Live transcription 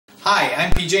Hi,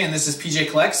 I'm PJ and this is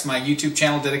PJ Collects, my YouTube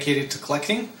channel dedicated to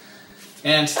collecting.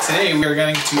 And today we are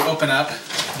going to open up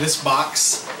this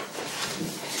box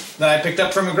that I picked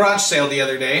up from a garage sale the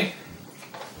other day.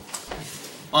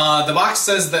 The box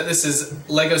says that this is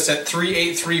Lego set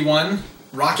 3831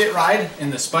 Rocket Ride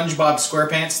in the Spongebob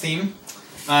Squarepants theme.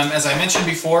 As I mentioned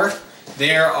before,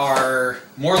 there are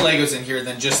more Legos in here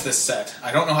than just this set.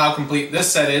 I don't know how complete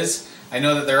this set is. I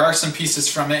know that there are some pieces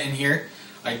from it in here.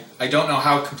 I don't know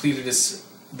how complete it is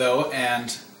though,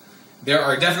 and there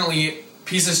are definitely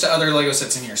pieces to other Lego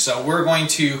sets in here. So we're going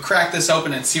to crack this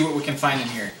open and see what we can find in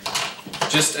here.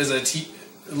 Just as a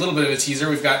little bit of a teaser,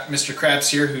 we've got Mr. Krabs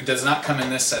here who does not come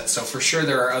in this set, so for sure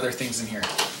there are other things in here.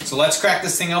 So let's crack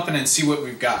this thing open and see what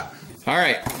we've got.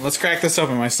 Alright, let's crack this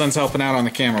open. My son's helping out on the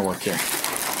camera work here.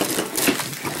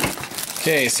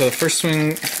 Okay, so the first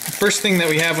thing that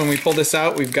we have when we pull this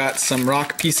out, we've got some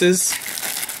rock pieces.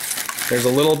 There's a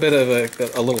little bit of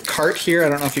a little cart here. I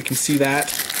don't know if you can see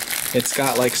that. It's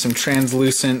got like some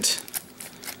translucent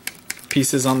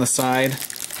pieces on the side.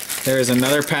 There is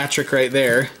another Patrick right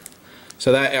there.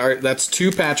 So that's two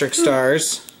Patrick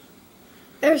stars.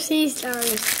 There's sea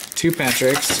stars. Two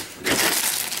Patricks.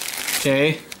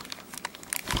 Okay.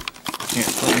 Here,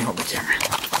 let me hold the camera.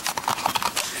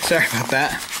 Sorry about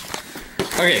that.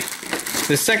 Okay,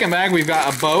 the second bag we've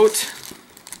got a boat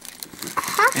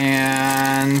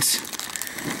and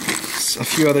a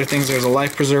few other things. There's a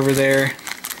life preserver there.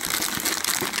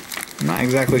 I'm not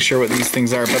exactly sure what these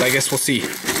things are, but I guess we'll see.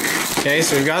 Okay,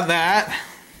 so we've got that.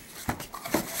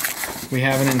 We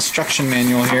have an instruction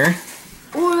manual here.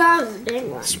 Oh, that was a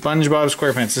big one. Spongebob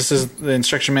Squarepants. This is the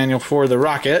instruction manual for the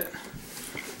rocket.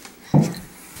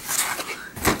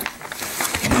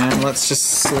 And let's just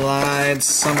slide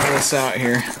some of this out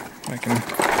here. If I can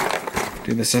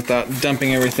do this without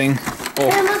dumping everything. Oh.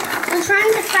 Hey, look, I'm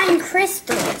trying to find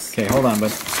crystals. Okay, hold on,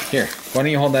 bud. Here, why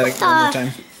don't you hold that one more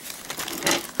time?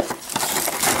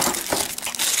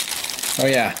 Oh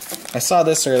yeah, I saw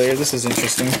this earlier. This is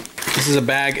interesting. This is a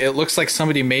bag. It looks like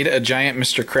somebody made a giant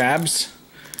Mr. Krabs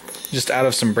just out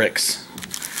of some bricks.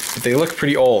 But they look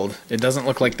pretty old. It doesn't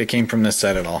look like they came from this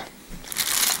set at all.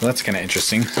 Well, that's kind of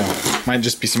interesting. So, might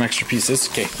just be some extra pieces.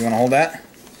 Okay, you want to hold that?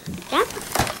 Yeah.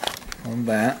 Hold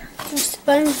that.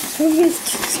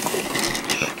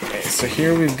 Okay, so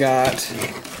here we've got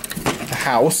a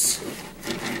house.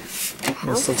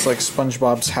 This looks like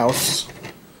SpongeBob's house.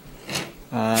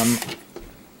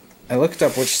 I looked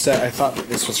up which set I thought that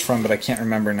this was from, but I can't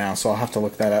remember now, so I'll have to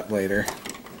look that up later.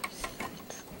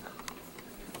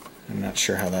 I'm not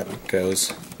sure how that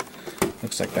goes.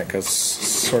 Looks like that goes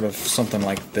sort of something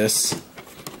like this.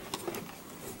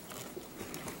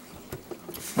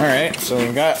 Alright, so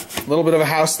we've got a little bit of a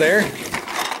house there.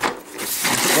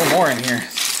 There's a little more in here.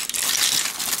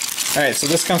 Alright, so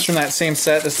this comes from that same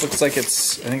set. This looks like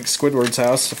it's, I think, Squidward's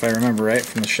house, if I remember right,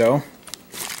 from the show.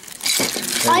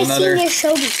 I've seen this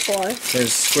show before.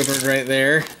 There's Squidward right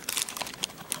there.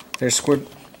 There's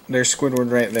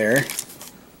Squidward right there.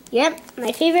 Yep,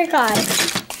 my favorite guy.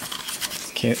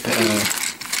 Okay,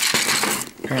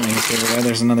 apparently his favorite guy.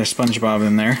 There's another SpongeBob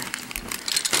in there.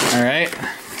 Alright.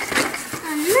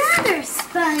 Another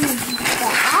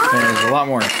SpongeBob. There's a lot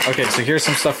more. Okay, so here's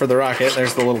some stuff for the rocket.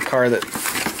 There's the little car that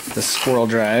the squirrel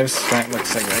drives. That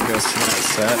looks like that goes to that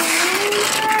set.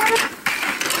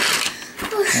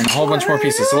 And a whole bunch more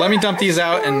pieces. So let me dump these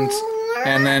out and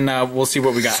then we'll see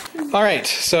what we got. Alright,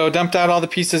 so dumped out all the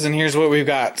pieces and here's what we've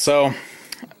got. So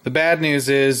the bad news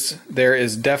is there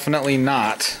is definitely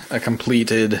not a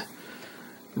completed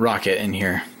rocket in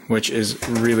here, which is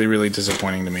really, really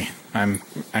disappointing to me. I'm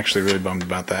actually really bummed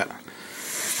about that.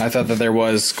 I thought that there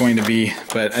was going to be,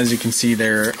 but as you can see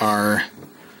there are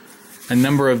a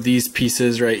number of these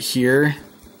pieces right here,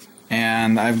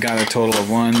 and I've got a total of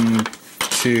 1,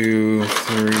 2,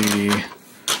 3,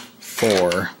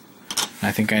 4.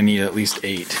 I think I need at least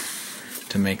 8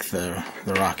 to make the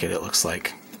rocket, it looks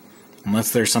like.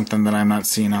 Unless there's something that I'm not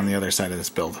seeing on the other side of this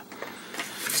build.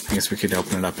 I guess we could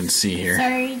open it up and see here.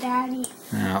 Sorry, Daddy.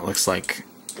 It looks like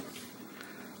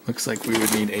we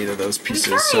would need 8 of those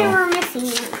pieces. I'm sorry So we're missing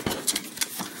it.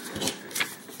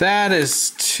 that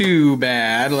is too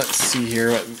bad. Let's see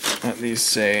here what these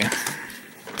say.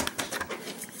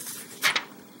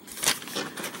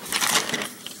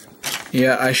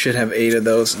 Yeah, I should have 8 of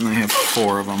those, and I have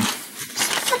 4 of them.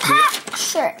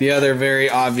 Sure. The other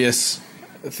very obvious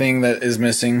thing that is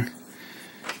missing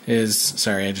is...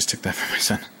 Sorry, I just took that from my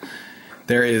son.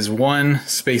 There is one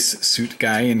space suit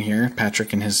guy in here,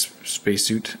 Patrick in his space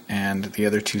suit, and the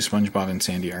other 2, SpongeBob and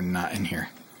Sandy, are not in here.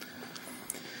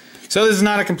 So this is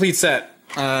not a complete set.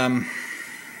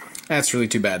 That's really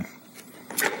too bad.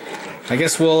 I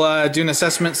guess we'll do an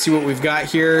assessment, see what we've got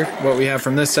here, what we have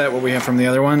from this set, what we have from the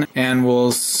other one, and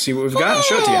we'll see what we've got and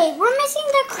show it to you. We're missing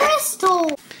the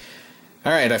crystal.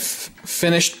 Alright, I've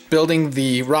finished building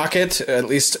the rocket, at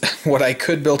least what I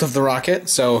could build of the rocket.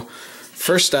 So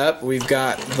first up, we've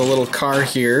got the little car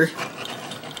here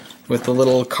with the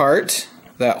little cart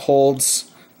that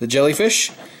holds the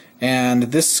jellyfish. And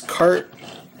this cart,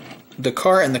 the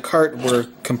car and the cart were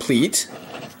complete.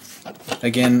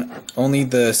 Again, only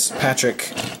the Patrick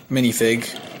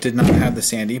minifig did not have the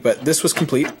Sandy, but this was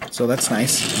complete, so that's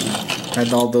nice.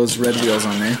 Had all those red wheels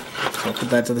on there, so I'll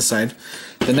put that to the side.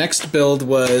 The next build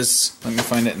was, let me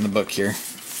find it in the book here.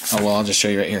 Oh well, I'll just show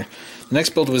you right here. The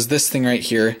next build was this thing right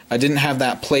here. I didn't have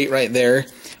that plate right there,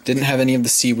 didn't have any of the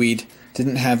seaweed,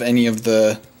 didn't have any of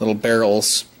the little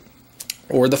barrels,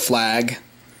 or the flag,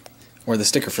 or the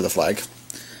sticker for the flag.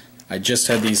 I just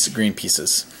had these green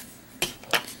pieces.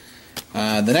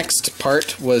 The next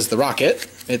part was the rocket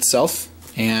itself,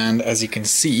 and as you can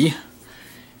see,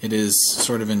 it is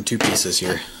sort of in two pieces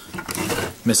here,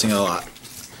 missing a lot.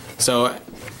 So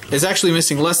it's actually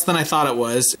missing less than I thought it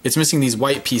was. It's missing these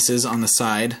white pieces on the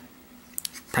side,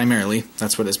 primarily,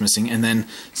 that's what it's missing, and then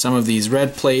some of these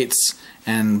red plates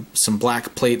and some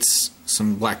black plates,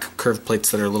 some black curved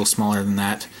plates that are a little smaller than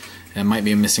that, and might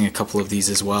be missing a couple of these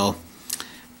as well.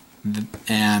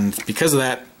 And because of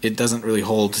that, it doesn't really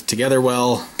hold together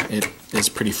well. It is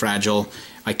pretty fragile.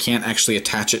 I can't actually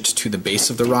attach it to the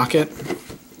base of the rocket,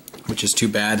 which is too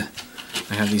bad.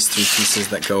 I have these three pieces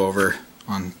that go over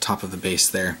on top of the base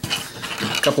there.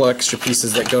 A couple of extra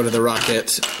pieces that go to the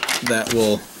rocket that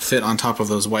will fit on top of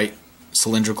those white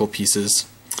cylindrical pieces.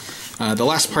 The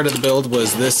last part of the build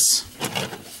was this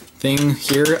thing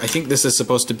here. I think this is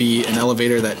supposed to be an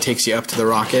elevator that takes you up to the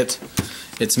rocket.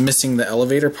 It's missing the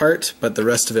elevator part, but the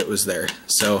rest of it was there.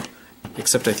 So,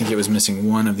 except I think it was missing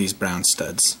one of these brown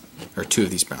studs, or two of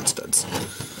these brown studs.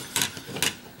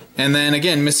 And then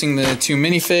again, missing the two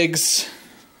minifigs,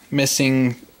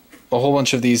 missing a whole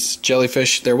bunch of these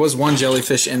jellyfish. There was one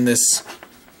jellyfish in this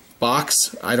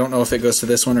box. I don't know if it goes to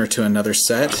this one or to another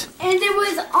set. And it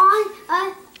was on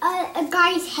a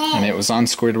guy's head. And it was on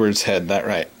Squidward's head,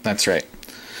 that's right.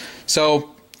 So,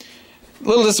 a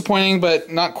little disappointing,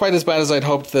 but not quite as bad as I'd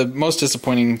hoped. The most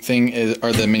disappointing thing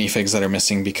are the minifigs that are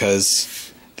missing,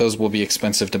 because those will be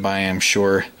expensive to buy, I'm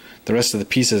sure. The rest of the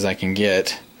pieces I can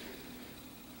get.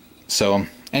 So,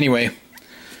 anyway,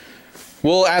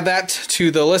 we'll add that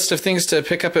to the list of things to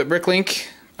pick up at Bricklink.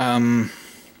 I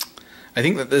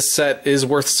think that this set is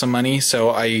worth some money,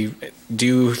 so I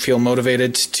do feel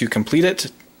motivated to complete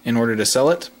it in order to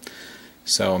sell it.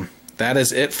 So that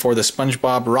is it for the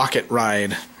Spongebob Rocket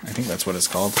Ride. I think that's what it's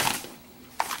called.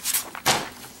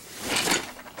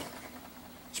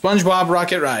 Spongebob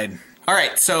Rocket Ride.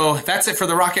 Alright, so that's it for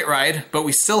the Rocket Ride, but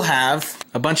we still have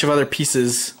a bunch of other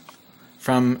pieces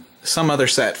from some other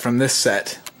set, from this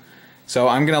set. So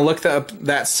I'm going to look up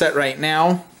that set right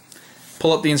now,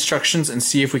 pull up the instructions, and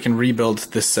see if we can rebuild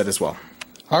this set as well.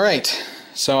 Alright,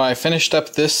 so I finished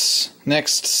up this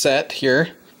next set here.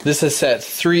 This is set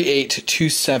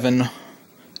 3827,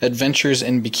 Adventures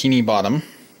in Bikini Bottom.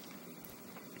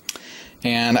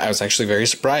 And I was actually very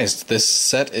surprised. This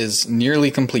set is nearly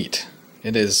complete.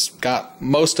 It has got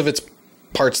most of its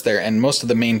parts there and most of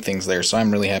the main things there, so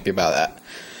I'm really happy about that.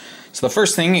 So the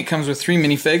first thing, it comes with three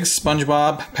minifigs,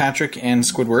 SpongeBob, Patrick, and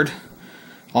Squidward.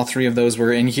 All three of those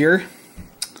were in here.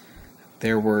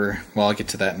 There were, well, I'll get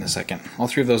to that in a second. All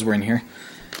three of those were in here.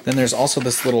 Then there's also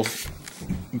this little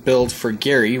build for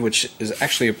Gary, which is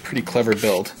actually a pretty clever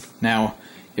build. Now,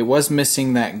 it was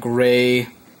missing that gray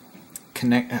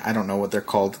I don't know what they're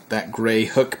called, that gray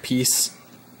hook piece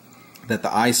that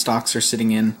the eye stalks are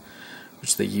sitting in,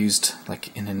 which they used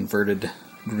like an inverted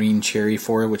green cherry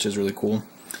for, which is really cool.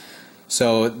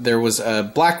 So there was a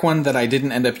black one that I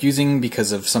didn't end up using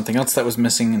because of something else that was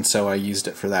missing, and so I used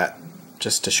it for that,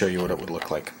 just to show you what it would look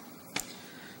like.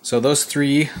 So those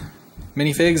three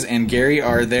minifigs and Gary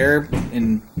are there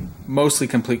in mostly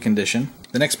complete condition.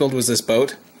 The next build was this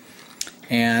boat,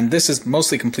 and this is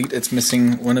mostly complete. It's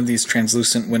missing one of these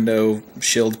translucent window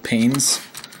shield panes,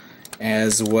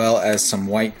 as well as some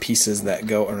white pieces that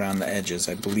go around the edges.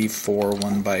 I believe 4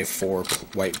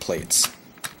 1x4 white plates.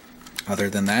 Other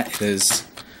than that, it is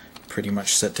pretty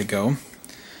much set to go.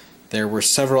 There were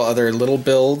several other little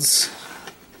builds.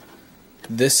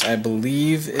 This, I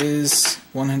believe, is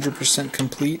 100%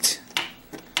 complete.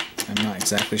 I'm not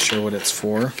exactly sure what it's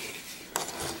for.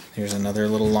 Here's another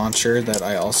little launcher that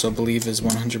I also believe is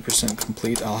 100%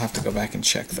 complete. I'll have to go back and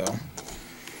check, though.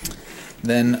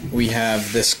 Then we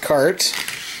have this cart.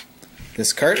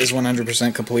 This cart is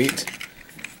 100% complete.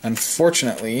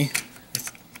 Unfortunately,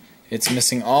 it's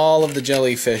missing all of the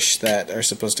jellyfish that are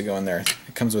supposed to go in there.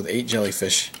 It comes with 8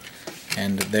 jellyfish,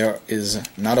 and there is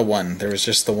not a 1. There was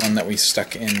just the one that we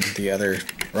stuck in the other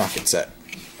rocket set.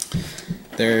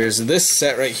 There's this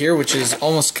set right here, which is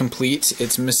almost complete.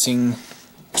 It's missing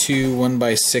 2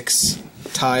 1x6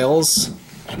 tiles.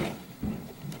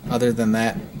 Other than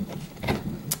that,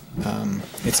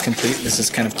 it's complete. This is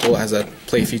kind of cool. It has a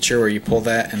play feature where you pull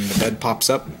that and the bed pops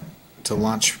up to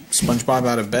launch SpongeBob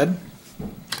out of bed.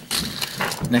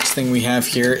 Next thing we have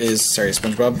here is, sorry,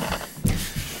 SpongeBob.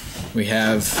 We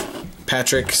have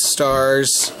Patrick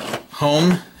Star's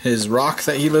home, his rock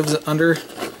that he lives under.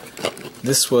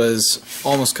 This was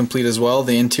almost complete as well.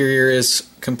 The interior is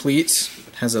complete.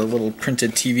 It has a little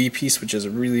printed TV piece, which is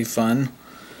really fun.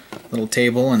 Little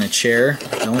table and a chair.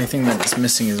 The only thing that's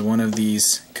missing is one of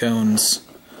these cones,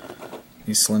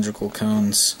 these cylindrical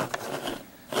cones.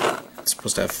 It's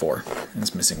supposed to have 4, and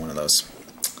it's missing one of those.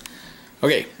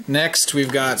 Okay, next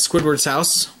we've got Squidward's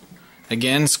house.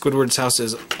 Again, Squidward's house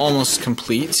is almost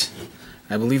complete.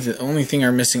 I believe the only thing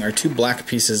I'm missing are 2 black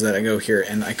pieces that go here,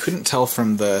 and I couldn't tell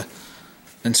from the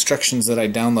instructions that I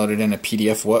downloaded in a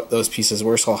PDF what those pieces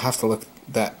were, so I'll have to look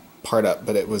that part up,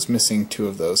 but it was missing 2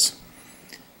 of those.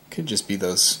 Could just be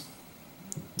those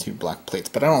 2 black plates,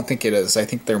 but I don't think it is. I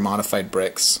think they're modified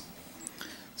bricks.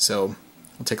 So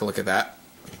we'll take a look at that.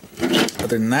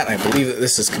 Other than that, I believe that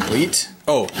this is complete.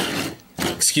 Oh,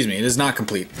 excuse me, it is not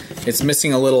complete. It's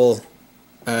missing a little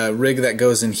rig that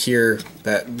goes in here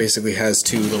that basically has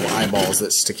 2 little eyeballs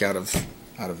that stick out of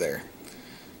there.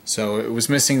 So it was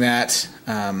missing that.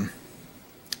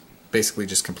 Basically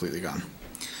just completely gone.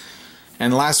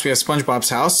 And last we have SpongeBob's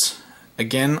house.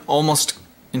 Again, almost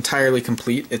entirely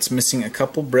complete. It's missing a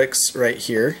couple bricks right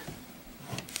here,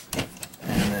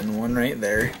 and then one right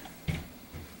there,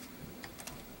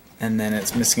 and then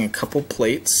it's missing a couple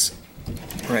plates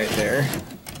right there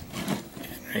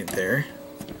and right there,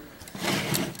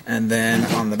 and then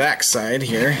on the back side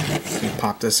here, we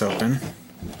pop this open.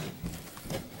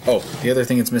 Oh, the other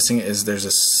thing it's missing is there's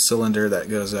a cylinder that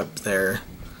goes up there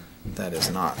that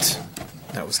was not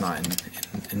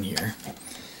in here.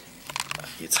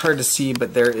 It's hard to see,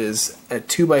 but there is a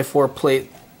 2x4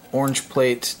 plate, orange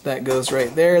plate, that goes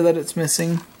right there that it's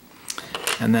missing.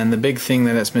 And then the big thing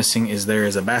that it's missing is there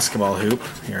is a basketball hoop.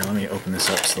 Here, let me open this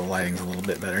up so the lighting's a little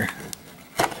bit better.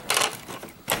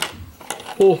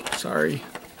 Oh, sorry.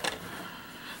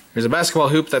 There's a basketball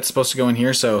hoop that's supposed to go in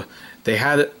here, so they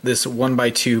had this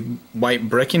 1x2 white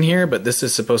brick in here, but this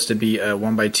is supposed to be a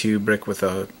 1x2 brick with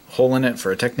a hole in it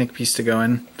for a Technic piece to go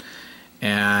in.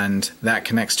 And that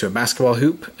connects to a basketball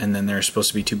hoop, and then there's supposed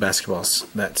to be 2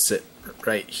 basketballs that sit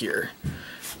right here,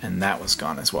 and that was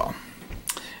gone as well.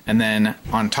 And then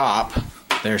on top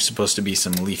there's supposed to be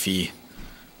some leafy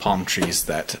palm trees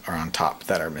that are on top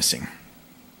that are missing.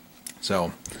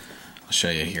 So I'll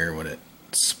show you here what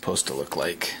it's supposed to look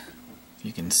like.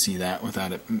 You can see that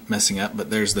without it messing up, but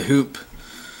there's the hoop.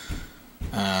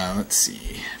 Let's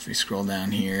see, if we scroll down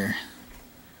here,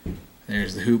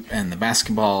 there's the hoop and the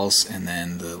basketballs and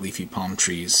then the leafy palm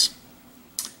trees.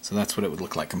 So that's what it would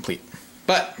look like complete.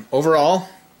 But overall,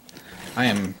 I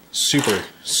am super,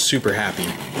 super happy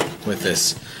with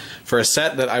this. For a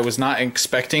set that I was not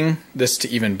expecting this to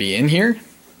even be in here.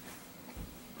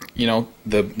 You know,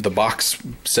 the box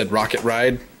said Rocket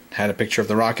Ride, had a picture of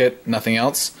the rocket, nothing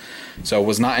else. So I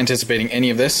was not anticipating any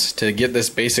of this. To get this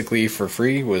basically for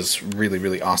free was really,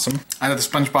 really awesome. Out of the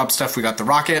SpongeBob stuff, we got the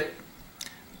rocket.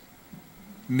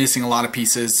 Missing a lot of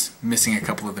pieces, missing a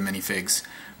couple of the minifigs.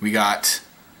 We got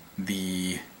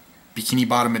the Bikini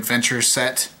Bottom Adventure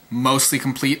set, mostly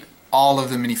complete, all of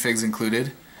the minifigs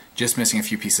included, just missing a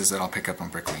few pieces that I'll pick up on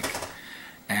Bricklink.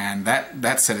 And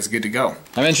that set is good to go.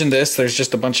 I mentioned this, there's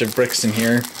just a bunch of bricks in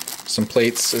here, some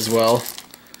plates as well.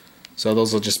 So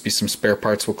those will just be some spare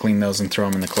parts. We'll clean those and throw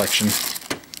them in the collection.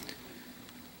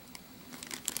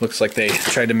 Looks like they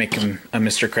tried to make him a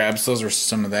Mr. Krabs. Those were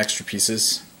some of the extra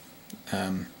pieces.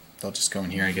 They'll just go in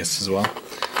here, I guess, as well.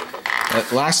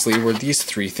 But lastly were these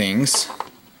 3 things.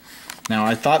 Now,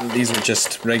 I thought that these were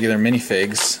just regular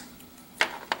minifigs,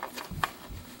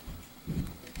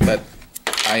 but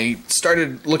I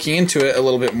started looking into it a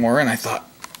little bit more, and I thought,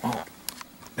 oh,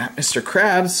 that Mr.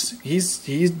 Krabs,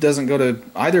 he doesn't go to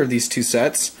either of these 2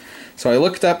 sets. So I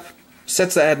looked up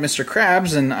sets that had Mr.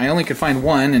 Krabs, and I only could find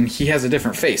one, and he has a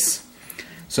different face.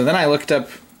 So then I looked up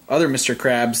other Mr.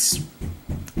 Krabs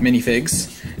minifigs.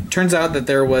 Turns out that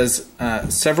there was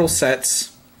several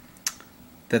sets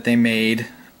that they made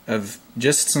of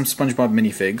just some SpongeBob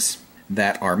minifigs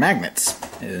that are magnets,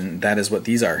 and that is what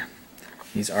these are.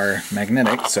 These are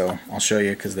magnetic, so I'll show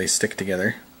you because they stick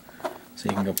together. So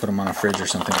you can go put them on a fridge or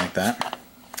something like that.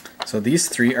 So these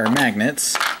 3 are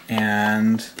magnets,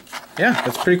 and yeah,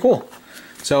 that's pretty cool.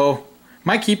 So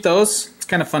might keep those. It's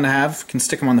kind of fun to have. Can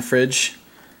stick them on the fridge,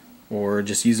 or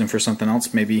just use them for something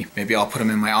else. Maybe I'll put them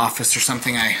in my office or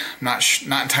something. I'm not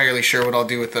entirely sure what I'll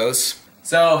do with those.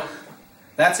 So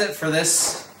that's it for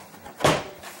this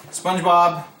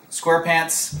SpongeBob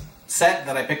Squarepants set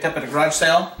that I picked up at a garage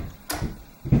sale.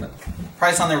 The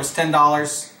price on there was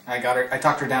 $10. I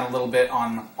talked her down a little bit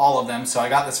on all of them, so I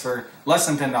got this for less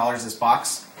than $10, this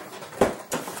box.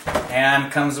 And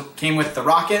came with the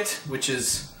rocket, which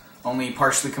is only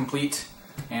partially complete,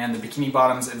 and the Bikini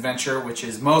Bottoms Adventure, which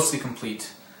is mostly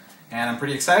complete. And I'm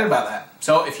pretty excited about that.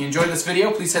 So if you enjoyed this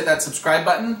video, please hit that subscribe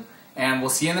button, and we'll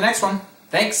see you in the next one.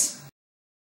 Thanks!